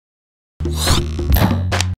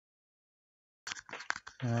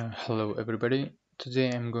Hello everybody,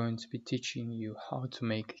 today I'm going to be teaching you how to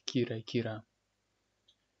make KiraKira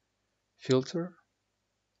filter.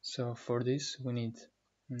 So for this we need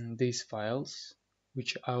these files,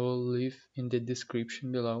 which I will leave in the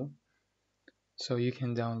description below, so you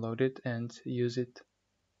can download it and use it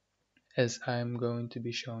as I'm going to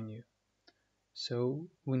be showing you. So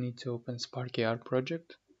we need to open SparkyR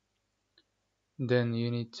project, then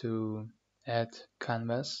you need to add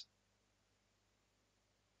canvas,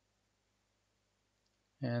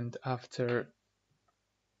 and after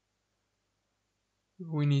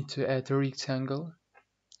we need to add a rectangle,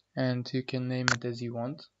 and you can name it as you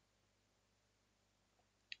want.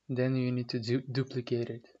 Then you need to duplicate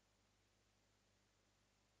it.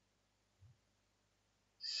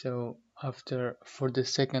 So for the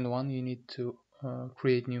second one you need to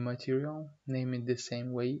create new material, name it the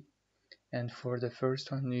same way, and for the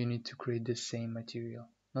first one you need to create the same material,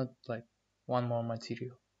 not like one more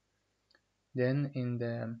material. Then in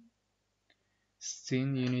the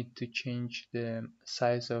scene you need to change the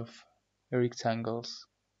size of rectangles,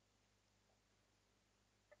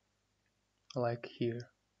 like here.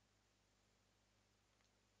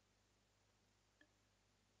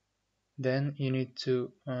 Then you need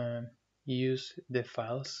to use the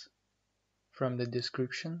files from the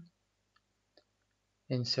description,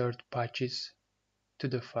 insert patches to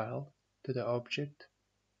the file, to the object.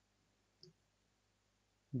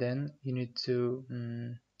 Then you need to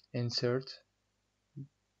insert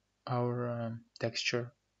our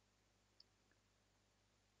texture,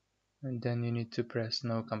 and then you need to press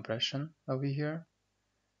no compression over here.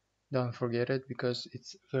 Don't forget it because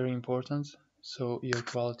it's very important, so your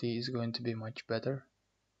quality is going to be much better.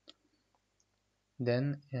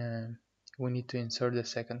 Then we need to insert the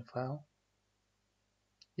second file.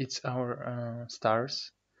 It's our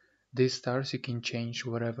stars. These stars you can change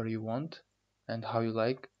whatever you want and how you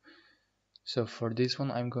like. So for this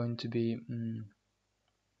one I'm going to be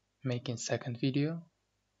making second video,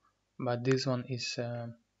 but this one is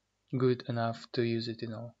good enough to use it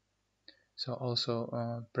in all. So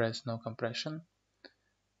also press no compression.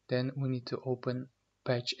 Then we need to open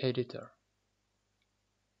patch editor.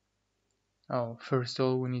 First of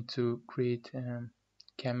all we need to create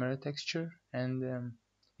camera texture, and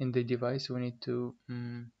in the device we need to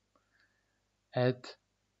add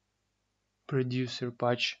producer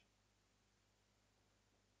patch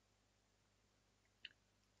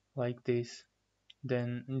like this.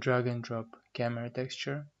 Then drag and drop camera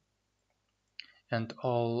texture and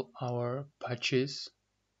all our patches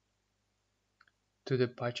to the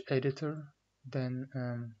patch editor. Then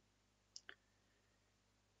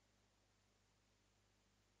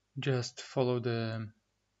just follow the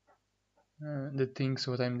things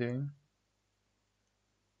what I'm doing.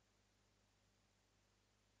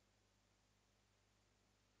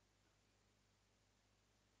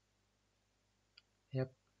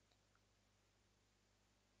 Yep.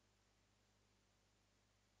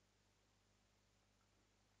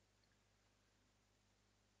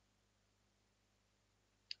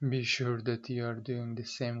 Be sure that you are doing the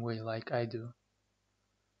same way like I do.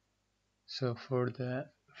 So for the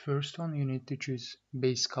first one you need to choose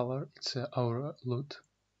base color, it's our LUT.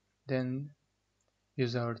 Then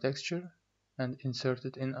use our texture and insert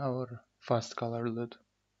it in our fast color LUT.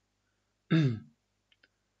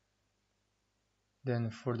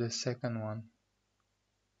 Then for the second one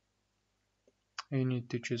you need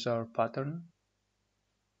to choose our pattern,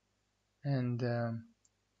 and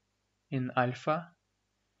in alpha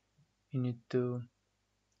you need to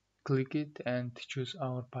click it and choose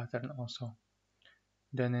our pattern also.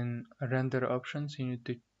 Then in render options you need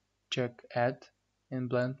to check add in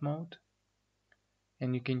blend mode,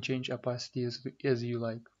 and you can change opacity as you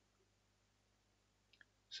like.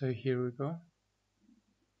 So here we go.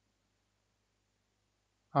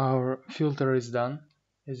 Our filter is done,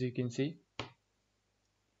 as you can see.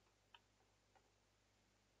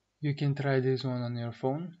 You can try this one on your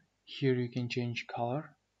phone. Here you can change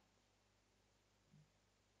color.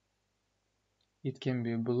 It can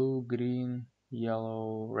be blue, green,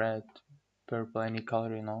 yellow, red, purple, any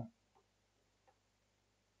color you know.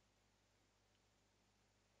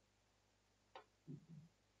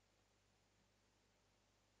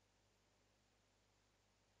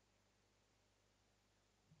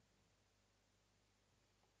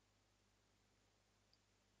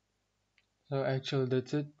 So actually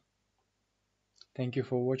that's it. Thank you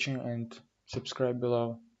for watching and subscribe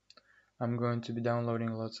below. I'm going to be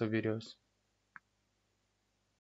downloading lots of videos.